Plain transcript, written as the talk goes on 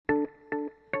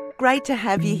Great to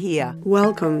have you here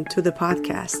Welcome to the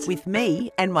podcast. with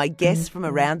me and my guests from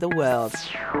around the world.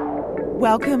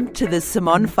 Welcome to the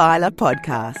Simone Filer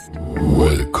podcast.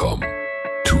 Welcome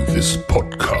to this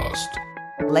podcast.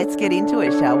 Let's get into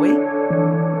it, shall we?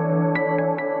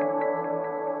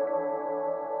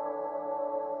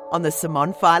 On the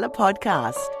Simone Filer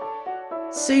podcast.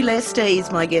 Sue Lester is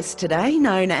my guest today,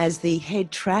 known as the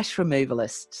head trash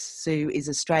removalist. Sue is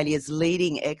Australia's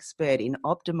leading expert in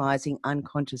optimising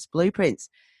unconscious blueprints.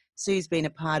 Sue's been a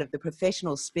part of the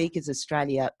Professional Speakers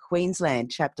Australia Queensland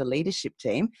chapter leadership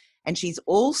team, and she's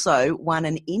also won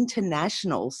an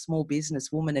International Small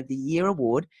Business Woman of the Year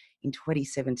award in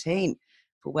 2017.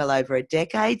 For well over a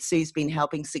decade, Sue's been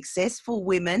helping successful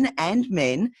women and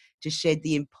men to shed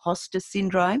the imposter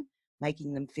syndrome,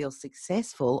 making them feel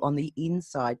successful on the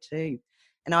inside too.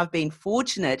 And I've been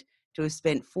fortunate to have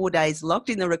spent 4 days locked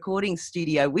in the recording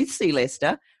studio with Sue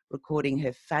Lester, recording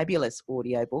her fabulous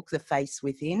audiobook, The Face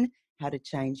Within, How to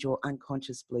Change Your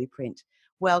Unconscious Blueprint.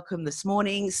 Welcome this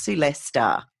morning, Sue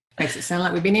Lester. Makes it sound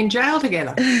like we've been in jail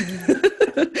together.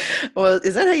 Well,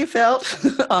 is that how you felt?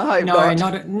 I hope No,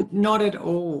 not. not at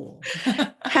all.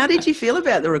 How did you feel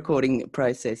about the recording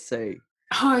process, Sue?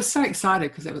 I was so excited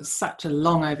because it was such a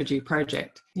long overdue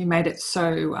project. You made it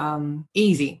so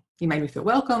easy. You made me feel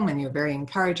welcome and you were very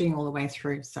encouraging all the way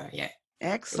through. So, yeah,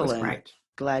 Excellent. it was great.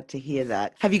 Glad to hear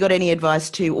that. Have you got any advice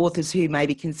to authors who may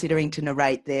be considering to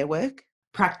narrate their work?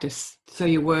 Practice so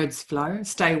your words flow.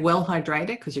 Stay well hydrated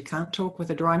because you can't talk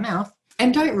with a dry mouth.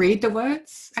 And don't read the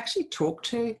words. Actually talk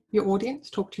to your audience,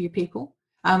 talk to your people.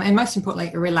 And most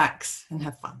importantly, relax and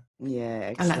have fun. Yeah,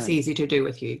 excellent. And that's easy to do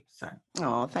with you. So.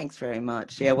 Oh, thanks very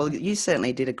much. Yeah, well, you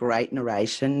certainly did a great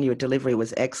narration. Your delivery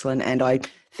was excellent. And I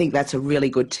think that's a really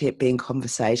good tip, being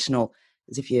conversational,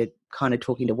 as if you're kind of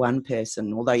talking to one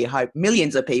person, although you hope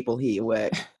millions of people hear your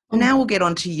work. Now we'll get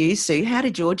on to you, Sue. How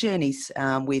did your journeys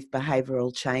with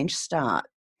behavioural change start?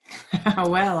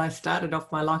 Well, I started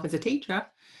off my life as a teacher.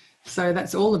 So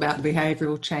that's all about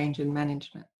behavioural change and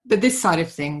management. But this side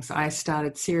of things, I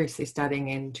started seriously studying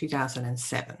in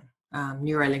 2007,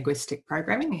 neuro-linguistic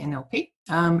programming, NLP.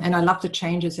 And I loved the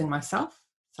changes in myself.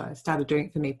 So I started doing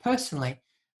it for me personally.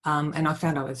 And I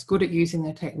found I was good at using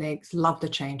the techniques, loved the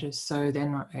changes. So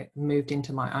then I moved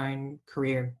into my own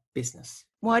career business.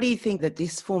 Why do you think that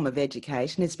this form of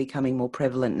education is becoming more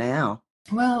prevalent now?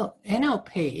 Well,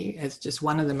 NLP, as just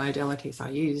one of the modalities I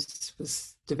used,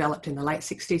 was developed in the late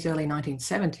 60s, early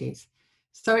 1970s.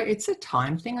 So it's a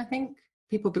time thing, I think.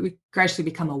 People gradually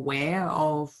become aware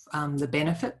of the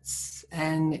benefits,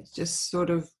 and it's just sort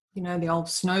of, the old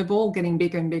snowball getting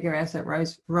bigger and bigger as it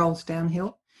rolls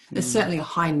downhill. There's certainly a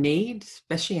high need,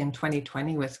 especially in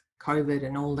 2020 with COVID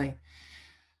and all the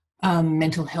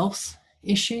mental health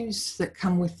issues that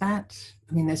come with that.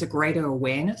 I mean, there's a greater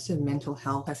awareness of mental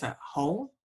health as a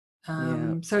whole.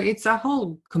 So it's a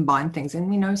whole combined things.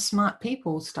 And, smart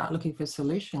people start looking for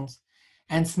solutions,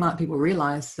 and smart people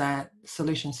realize that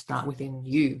solutions start within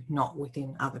you, not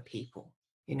within other people.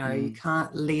 You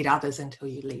can't lead others until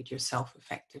you lead yourself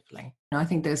effectively. I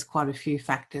think there's quite a few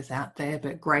factors out there,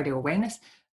 but greater awareness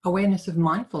of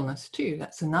mindfulness too.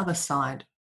 That's another side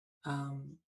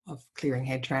of clearing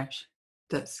head trash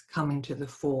that's coming to the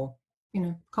fore.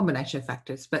 Combination of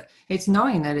factors, but it's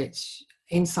knowing that it's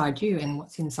inside you, and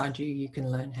what's inside you, you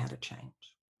can learn how to change.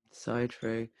 So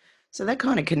true. So that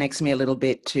kind of connects me a little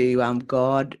bit to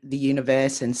God, the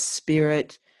universe, and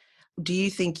spirit. Do you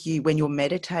think when you're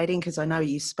meditating, because I know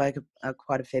you spoke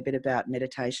quite a fair bit about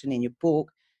meditation in your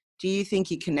book, do you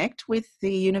think you connect with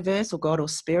the universe or God or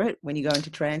spirit when you go into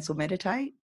trance or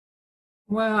meditate?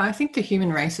 Well, I think the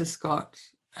human race has got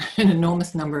an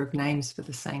enormous number of names for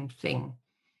the same thing.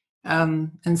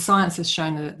 And science has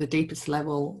shown that at the deepest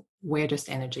level, we're just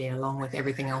energy along with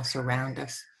everything else around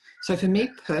us. So for me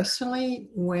personally,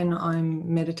 when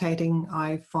I'm meditating,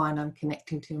 I find I'm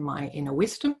connecting to my inner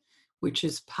wisdom, which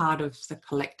is part of the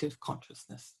collective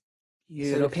consciousness.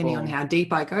 Beautiful. So depending on how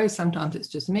deep I go, sometimes it's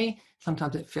just me,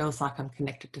 sometimes it feels like I'm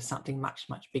connected to something much,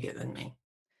 much bigger than me.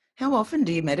 How often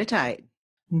do you meditate?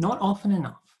 Not often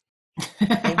enough.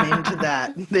 Amen to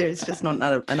that. There's just not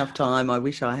enough time. I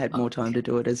wish I had more time to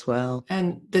do it as well.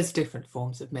 And there's different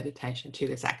forms of meditation too.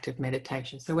 There's active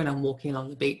meditation. So when I'm walking along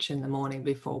the beach in the morning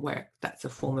before work, that's a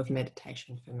form of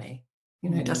meditation for me.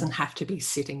 It doesn't have to be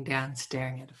sitting down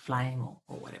staring at a flame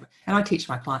or whatever. And I teach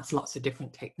my clients lots of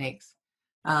different techniques,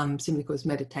 simply because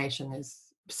meditation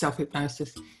is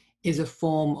self-hypnosis is a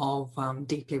form of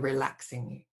deeply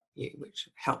relaxing you, which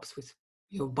helps with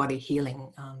your body healing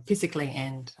physically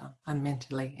and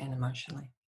mentally and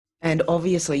emotionally. And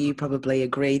obviously you probably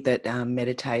agreed that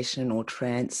meditation or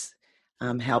trance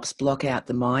helps block out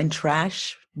the mind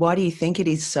trash. Why do you think it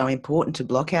is so important to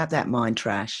block out that mind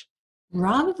trash?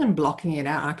 Rather than blocking it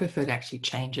out, I prefer to actually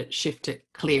change it, shift it,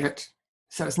 clear it,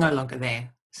 so it's no longer there.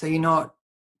 So you're not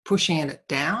pushing it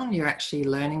down, you're actually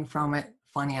learning from it,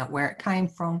 finding out where it came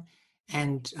from.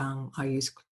 And I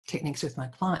use techniques with my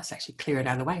clients to actually clear it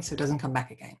out of the way so it doesn't come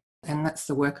back again. And that's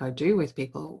the work I do with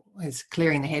people, is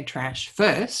clearing the head trash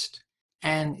first.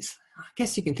 And I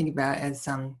guess you can think about it as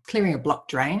clearing a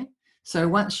blocked drain. So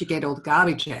once you get all the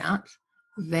garbage out,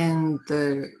 then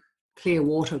the clear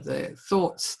water, the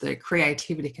thoughts, the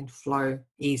creativity can flow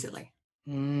easily.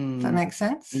 Does that make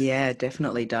sense? Yeah, it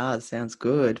definitely does. Sounds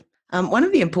good. One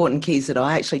of the important keys that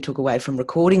I actually took away from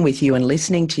recording with you and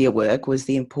listening to your work was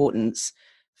the importance,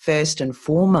 first and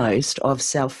foremost, of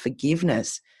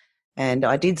self-forgiveness. And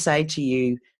I did say to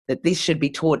you that this should be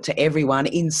taught to everyone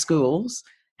in schools.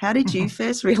 How did you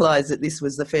first realise that this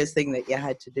was the first thing that you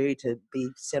had to do to be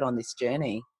set on this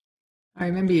journey? I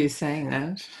remember you saying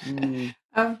that.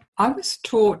 I was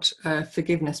taught a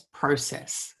forgiveness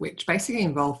process, which basically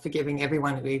involved forgiving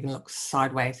everyone who even looks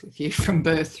sideways with you from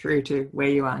birth through to where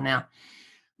you are now.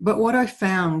 But what I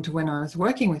found when I was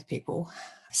working with people,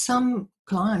 some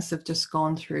clients have just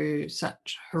gone through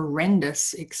such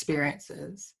horrendous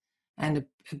experiences and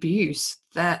abuse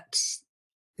that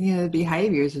the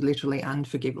behaviour is literally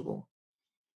unforgivable.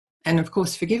 And of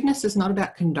course, forgiveness is not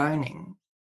about condoning,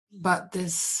 but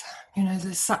there's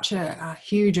such a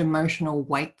huge emotional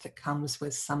weight that comes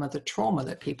with some of the trauma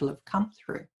that people have come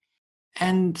through.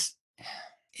 And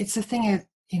it's a thing of,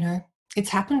 it's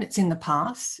happened, it's in the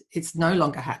past, it's no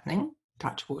longer happening,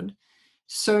 touch wood.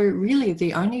 So really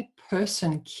the only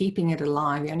person keeping it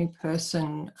alive, the only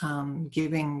person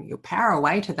giving your power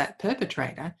away to that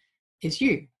perpetrator is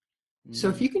you. So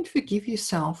if you can forgive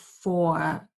yourself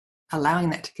for allowing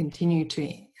that to continue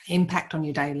to impact on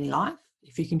your daily life,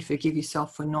 if you can forgive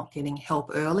yourself for not getting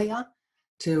help earlier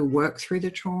to work through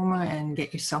the trauma and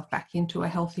get yourself back into a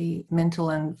healthy mental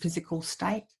and physical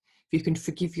state, if you can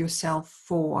forgive yourself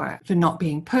for not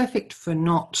being perfect, for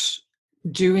not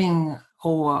doing,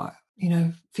 or,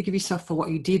 forgive yourself for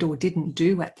what you did or didn't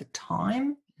do at the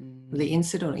time, the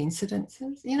incident or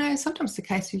incidences. Sometimes the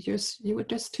case you were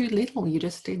just too little, you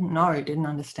just didn't know, didn't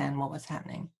understand what was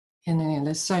happening. And then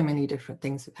there's so many different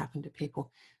things that happen to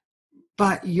people.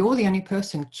 But you're the only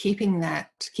person keeping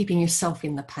yourself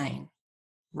in the pain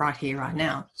right here, right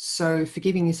now. So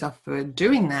forgiving yourself for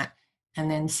doing that and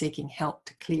then seeking help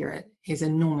to clear it is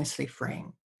enormously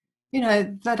freeing.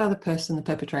 That other person, the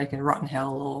perpetrator, can rot in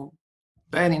hell or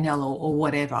burn in hell or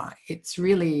whatever. It's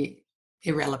really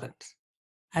irrelevant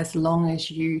as long as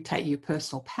you take your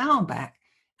personal power back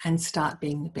and start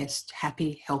being the best,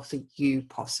 happy, healthy you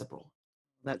possible.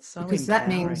 That's so because empowering.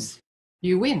 That means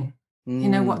you win.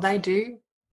 What they do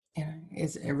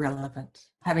is irrelevant.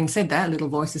 Having said that, little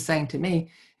voice is saying to me,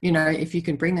 if you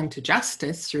can bring them to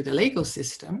justice through the legal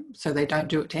system so they don't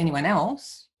do it to anyone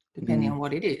else, depending on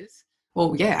what it is,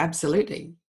 well, yeah,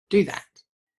 absolutely, do that.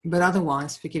 But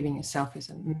otherwise, forgiving yourself is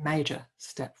a major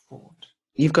step forward.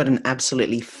 You've got an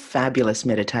absolutely fabulous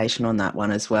meditation on that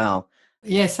one as well.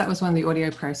 Yes, that was one of the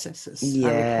audio processes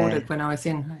I recorded when I was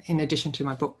in addition to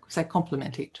my book, because they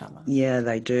complement each other. Yeah,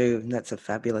 they do. That's a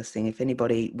fabulous thing. If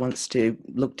anybody wants to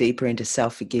look deeper into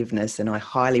self-forgiveness, then I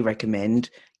highly recommend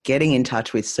getting in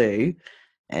touch with Sue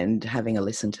and having a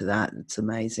listen to that. It's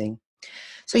amazing.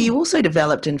 So you also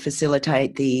developed and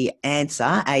facilitate the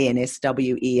ANSWER,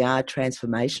 ANSWER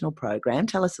transformational program.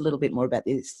 Tell us a little bit more about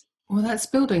this. Well, that's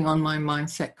building on my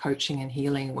mindset coaching and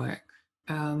healing work.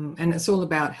 And it's all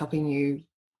about helping you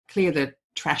clear the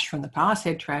trash from the past,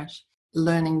 head trash,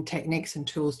 learning techniques and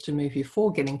tools to move you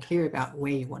forward, getting clear about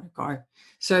where you want to go.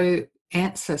 So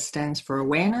ANSWER stands for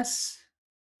awareness,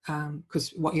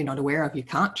 because what you're not aware of, you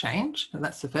can't change. So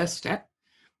that's the first step.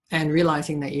 And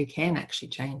realizing that you can actually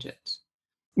change it.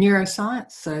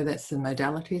 Neuroscience, so that's the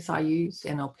modalities I use,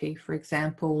 NLP, for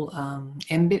example,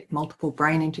 MBIT, multiple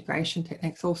brain integration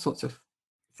techniques, all sorts of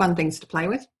fun things to play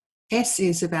with. S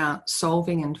is about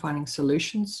solving and finding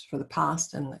solutions for the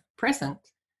past and the present,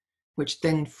 which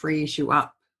then frees you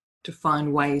up to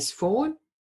find ways forward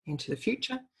into the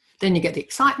future. Then you get the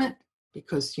excitement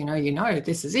because you know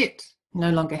this is it,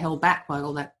 no longer held back by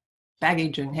all that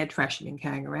baggage and head trash you've been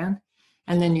carrying around.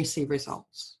 And then you see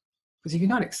results. Because if you're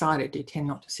not excited, you tend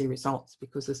not to see results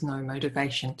because there's no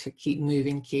motivation to keep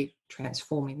moving, keep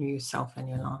transforming yourself and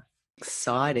your life.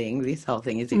 Exciting. This whole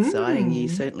thing is exciting. You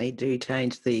certainly do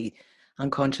change the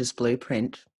unconscious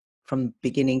blueprint from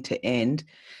beginning to end.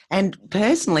 And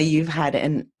personally, you've had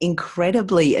an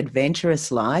incredibly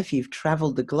adventurous life. You've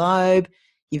traveled the globe.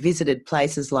 You visited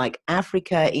places like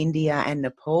Africa, India, and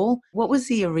Nepal. What was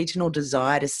the original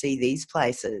desire to see these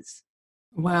places?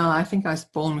 Well, I think I was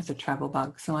born with a travel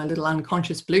bug. So my little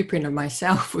unconscious blueprint of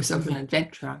myself was of an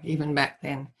adventurer, even back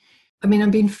then. I mean,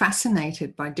 I've been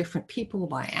fascinated by different people,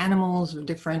 by animals,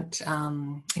 different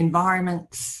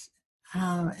environments.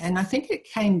 And I think it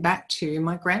came back to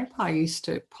my grandpa used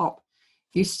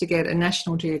to get a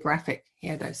National Geographic. He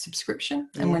had a subscription.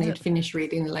 And when he'd finished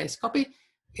reading the latest copy,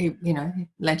 he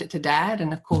lent it to Dad.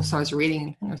 And of course I was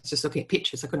reading, I was just looking at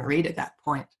pictures. I couldn't read at that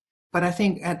point. But I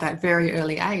think at that very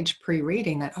early age,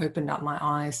 pre-reading, that opened up my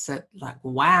eyes that, like,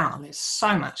 wow, there's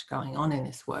so much going on in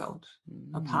this world,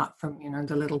 apart from,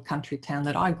 the little country town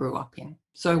that I grew up in.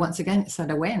 So once again, it's that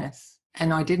awareness.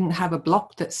 And I didn't have a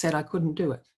block that said I couldn't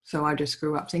do it. So I just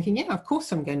grew up thinking, yeah, of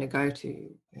course I'm going to go to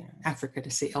Africa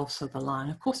to see Elsa the lion.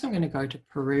 Of course I'm going to go to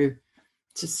Peru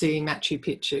to see Machu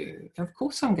Picchu. Of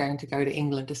course I'm going to go to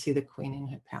England to see the Queen in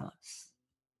her palace.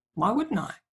 Why wouldn't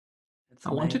I?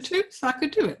 I wanted to, so I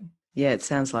could do it. Yeah, it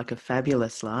sounds like a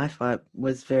fabulous life. I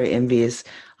was very envious.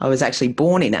 I was actually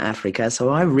born in Africa, so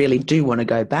I really do want to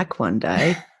go back one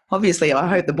day. Obviously, I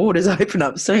hope the borders open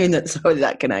up soon so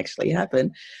that can actually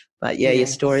happen. But yeah, Your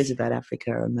stories about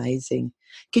Africa are amazing.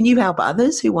 Can you help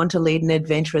others who want to lead an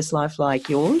adventurous life like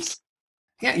yours?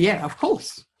 Yeah, of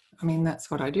course. I mean,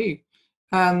 that's what I do.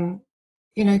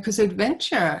 Because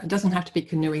adventure doesn't have to be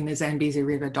canoeing the Zambezi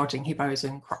River, dodging hippos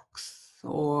and crocs,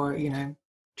 or,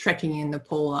 trekking in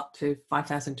Nepal up to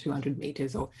 5,200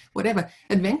 meters or whatever.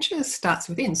 Adventure starts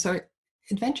within. So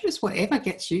adventure is whatever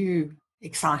gets you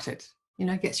excited,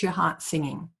 gets your heart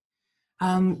singing.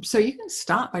 So you can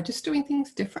start by just doing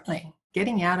things differently,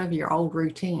 getting out of your old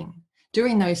routine,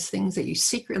 doing those things that you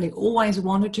secretly always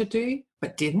wanted to do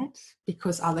but didn't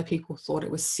because other people thought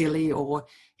it was silly, or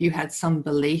you had some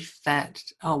belief that,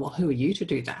 oh, well, who are you to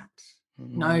do that?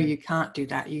 No, you can't do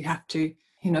that. You have to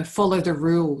follow the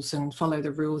rules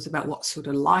about what sort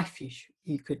of life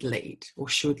you could lead or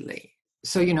should lead.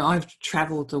 So, I've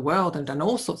traveled the world and done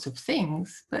all sorts of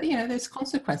things, but, there's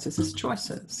consequences, there's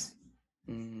choices.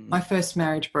 My first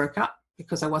marriage broke up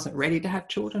because I wasn't ready to have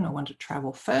children. I wanted to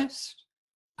travel first.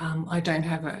 I don't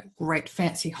have a great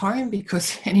fancy home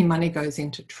because any money goes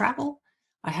into travel.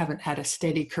 I haven't had a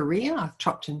steady career. I've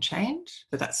chopped and changed,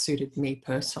 but that suited me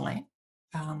personally.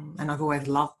 And I've always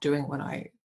loved doing what I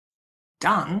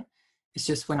done. It's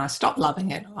just when I stop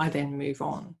loving it, I then move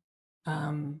on.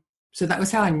 So that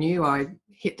was how I knew I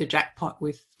hit the jackpot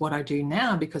with what I do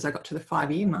now, because I got to the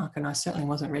 5-year mark and I certainly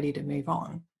wasn't ready to move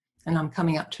on. And I'm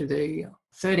coming up to the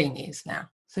 13 years now.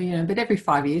 So, but every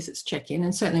 5 years it's check-in,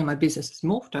 and certainly my business has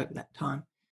morphed over that time.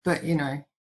 But,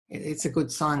 it's a good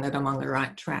sign that I'm on the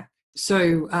right track.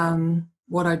 So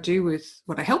what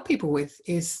I help people with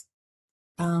is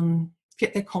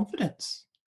get their confidence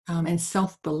and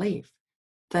self-belief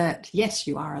that, yes,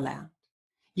 you are allowed.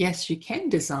 Yes, you can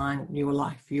design your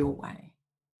life your way,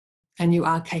 and you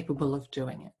are capable of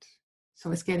doing it.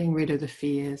 So it's getting rid of the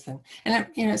fears, and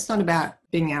it's not about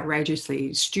being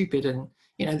outrageously stupid and,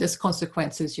 there's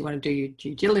consequences. You want to do your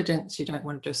due diligence. You don't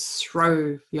want to just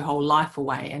throw your whole life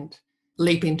away and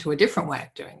leap into a different way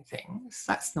of doing things.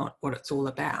 That's not what it's all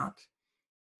about.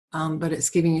 But it's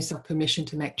giving yourself permission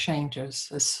to make changes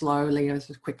as slowly,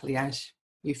 as quickly as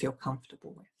you feel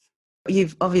comfortable with.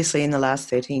 You've obviously, in the last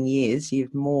 13 years,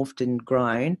 you've morphed and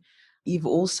grown. You've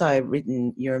also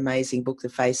written your amazing book, The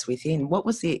Face Within. What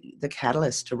was the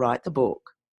catalyst to write the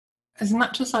book? As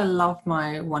much as I love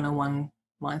my one-on-one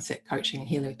mindset coaching and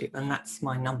healing people, and that's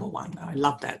my number one. I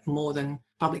love that more than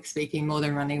public speaking, more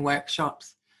than running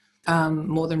workshops,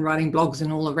 more than writing blogs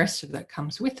and all the rest of that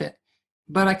comes with it.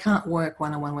 But I can't work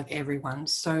one-on-one with everyone.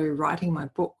 So writing my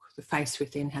book, The Face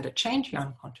Within, How to Change Your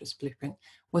Unconscious Blueprint,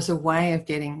 was a way of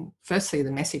getting, firstly,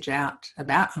 the message out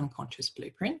about unconscious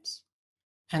blueprints.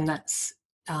 And that's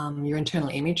your internal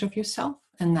image of yourself.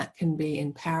 And that can be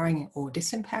empowering or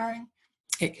disempowering.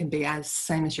 It can be as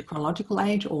same as your chronological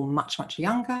age or much, much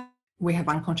younger. We have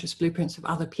unconscious blueprints of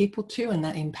other people too, and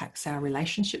that impacts our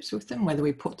relationships with them, whether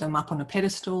we put them up on a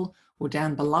pedestal or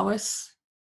down below us.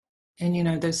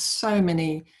 And, there's so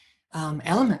many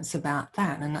elements about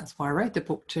that. And that's why I wrote the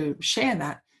book, to share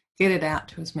that, get it out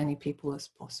to as many people as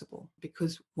possible.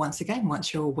 Because once again,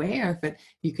 once you're aware of it,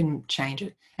 you can change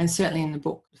it. And certainly in the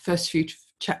book, the first few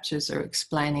chapters are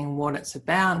explaining what it's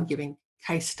about and giving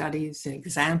case studies and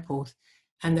examples.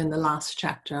 And then the last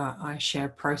chapter, I share a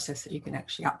process that you can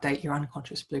actually update your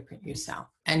unconscious blueprint yourself.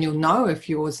 And you'll know if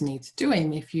yours needs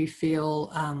doing, if you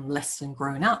feel less than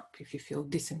grown up, if you feel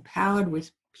disempowered with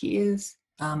peers,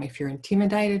 if you're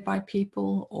intimidated by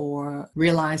people, or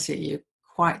realize that you're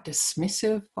quite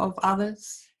dismissive of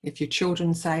others. If your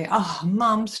children say, oh,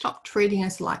 Mum, stop treating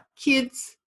us like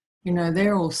kids,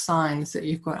 they're all signs that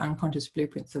you've got unconscious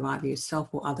blueprints of either yourself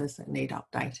or others that need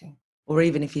updating. Or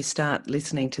even if you start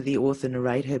listening to the author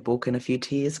narrate her book and a few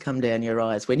tears come down your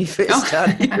eyes when you first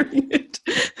start hearing it,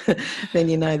 then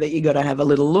you know that you got to have a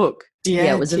little look.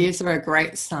 Yeah, tears are a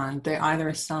great sign. They're either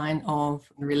a sign of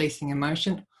releasing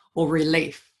emotion or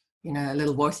relief. A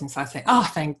little voice inside saying, oh,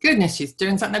 thank goodness she's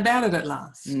doing something about it at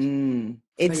last. So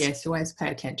yes, always pay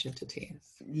attention to tears.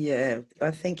 Yeah,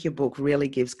 I think your book really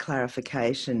gives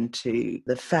clarification to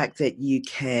the fact that you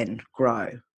can grow,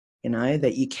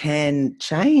 that you can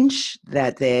change,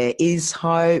 that there is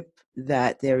hope,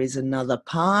 that there is another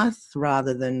path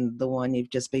rather than the one you've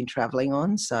just been travelling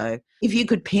on. So if you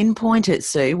could pinpoint it,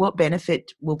 Sue, what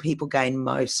benefit will people gain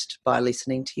most by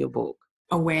listening to your book?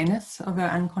 Awareness of our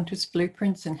unconscious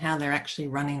blueprints and how they're actually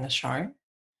running the show.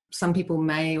 Some people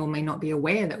may or may not be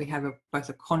aware that we have both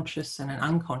a conscious and an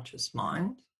unconscious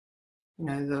mind.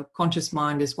 The conscious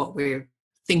mind is what we're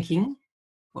thinking,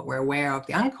 what we're aware of.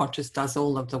 The unconscious does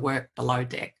all of the work below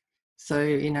deck.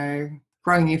 So,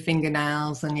 growing your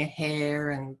fingernails and your hair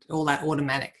and all that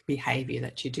automatic behaviour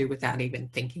that you do without even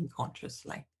thinking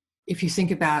consciously. If you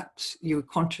think about your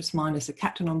conscious mind as the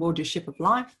captain on board your ship of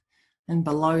life, and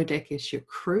below deck is your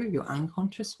crew, your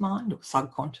unconscious mind or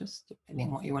subconscious, depending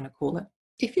on what you want to call it.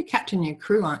 If your captain and your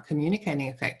crew aren't communicating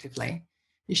effectively,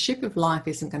 your ship of life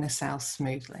isn't going to sail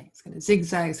smoothly. It's going to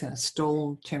zigzag, it's going to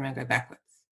stall, turn around, go backwards.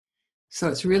 So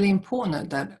it's really important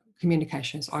that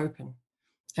communication is open.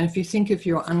 And if you think of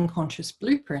your unconscious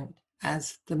blueprint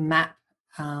as the map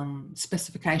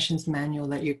specifications manual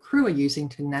that your crew are using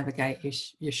to navigate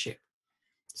your ship.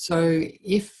 So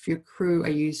if your crew are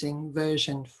using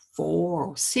version 4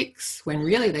 or 6, when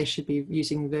really they should be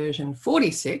using version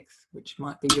 46, which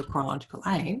might be your chronological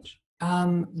age,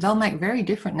 they'll make very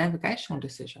different navigational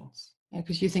decisions.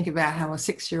 Because you think about how a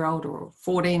 6-year-old or a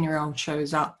 14-year-old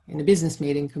shows up in a business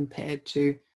meeting compared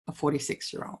to a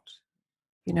 46-year-old.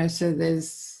 So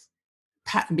there's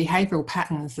behavioural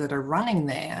patterns that are running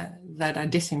there that are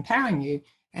disempowering you,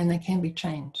 and they can be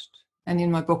changed. And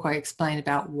in my book, I explain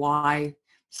about why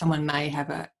someone may have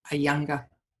a younger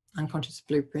unconscious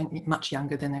blueprint, much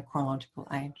younger than their chronological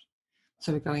age.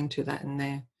 So we're going to that in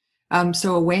there.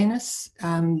 So awareness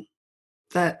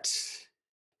that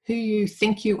who you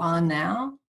think you are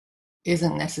now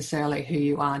isn't necessarily who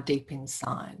you are deep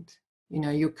inside.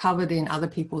 You're covered in other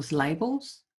people's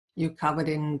labels. You're covered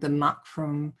in the muck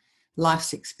from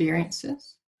life's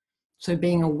experiences. So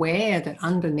being aware that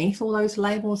underneath all those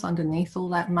labels, underneath all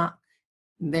that muck,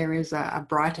 there is a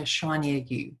brighter, shinier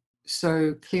you.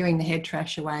 So clearing the head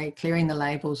trash away, clearing the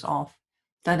labels off,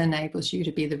 that enables you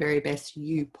to be the very best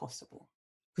you possible.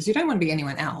 Because you don't want to be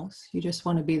anyone else. You just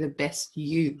want to be the best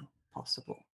you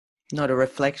possible. Not a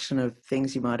reflection of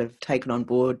things you might have taken on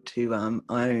board to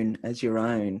own as your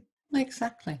own.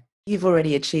 Exactly. You've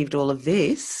already achieved all of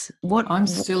this. I'm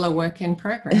still a work in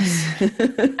progress.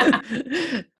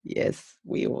 Yes,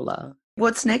 we all are.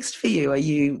 What's next for you? Are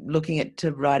you looking at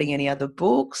writing any other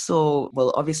books or,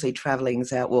 well, obviously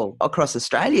travelling's out, across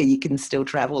Australia you can still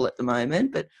travel at the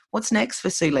moment, but what's next for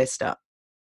Sue Lester?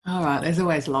 All right, there's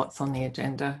always lots on the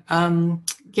agenda.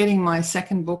 Getting my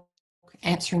second book,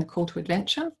 Answering the Call to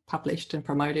Adventure, published and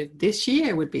promoted this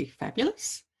year would be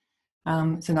fabulous.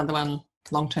 It's another one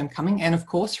long-term coming, and of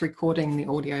course recording the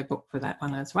audio book for that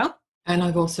one as well. And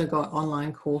I've also got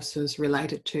online courses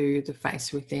related to the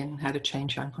face within, how to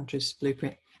change your unconscious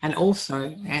blueprint, and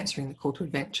also Answering the Call to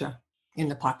Adventure in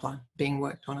the pipeline, being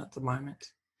worked on at the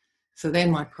moment. So they're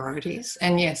my priorities.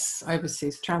 And yes,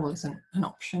 overseas travel isn't an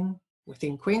option.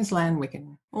 Within Queensland,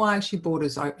 actually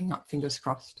borders opening up, fingers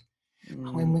crossed.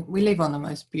 We live on the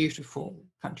most beautiful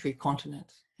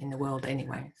continent in the world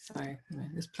anyway. So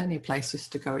there's plenty of places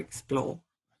to go explore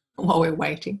while we're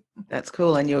waiting. That's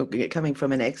cool. And you're coming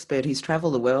from an expert who's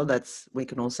travelled the world. We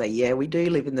can all say, yeah, we do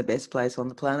live in the best place on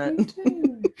the planet. We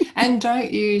do. And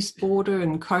don't use border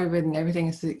and COVID and everything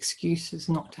as excuses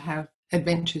not to have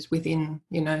adventures within,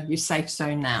 your safe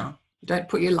zone now. Don't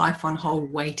put your life on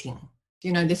hold waiting.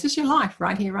 This is your life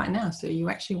right here, right now. So you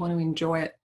actually want to enjoy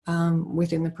it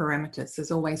within the parameters.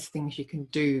 There's always things you can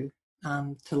do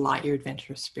to light your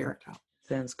adventurous spirit up.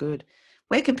 Sounds good.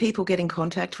 Where can people get in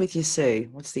contact with you, Sue?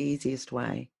 What's the easiest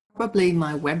way? Probably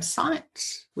my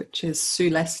website, which is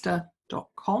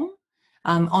suelester.com.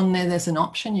 On there's an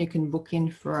option you can book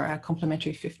in for a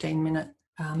complimentary 15-minute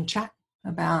chat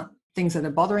about things that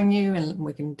are bothering you, and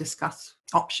we can discuss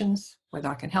options, whether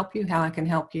I can help you, how I can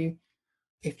help you.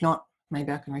 If not,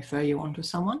 maybe I can refer you on to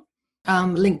someone.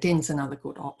 LinkedIn's another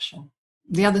good option.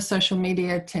 The other social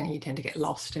media, you tend to get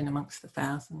lost in amongst the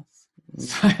thousands.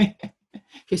 So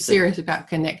If you're serious about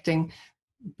connecting,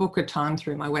 book a time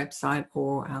through my website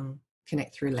or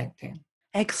connect through LinkedIn.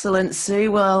 Excellent, Sue.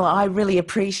 Well, I really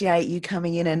appreciate you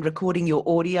coming in and recording your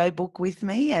audio book with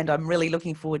me, and I'm really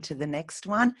looking forward to the next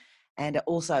one. And I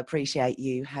also appreciate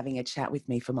you having a chat with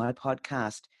me for my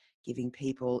podcast, giving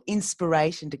people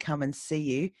inspiration to come and see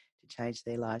you to change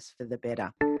their lives for the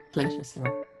better. Pleasure,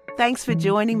 Sue. Thanks for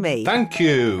joining me. Thank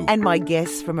you. And my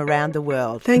guests from around the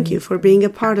world. Thank you for being a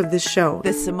part of this show.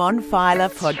 The Simone Filer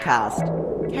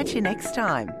Podcast. Catch you next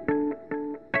time.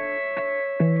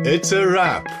 It's a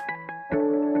wrap.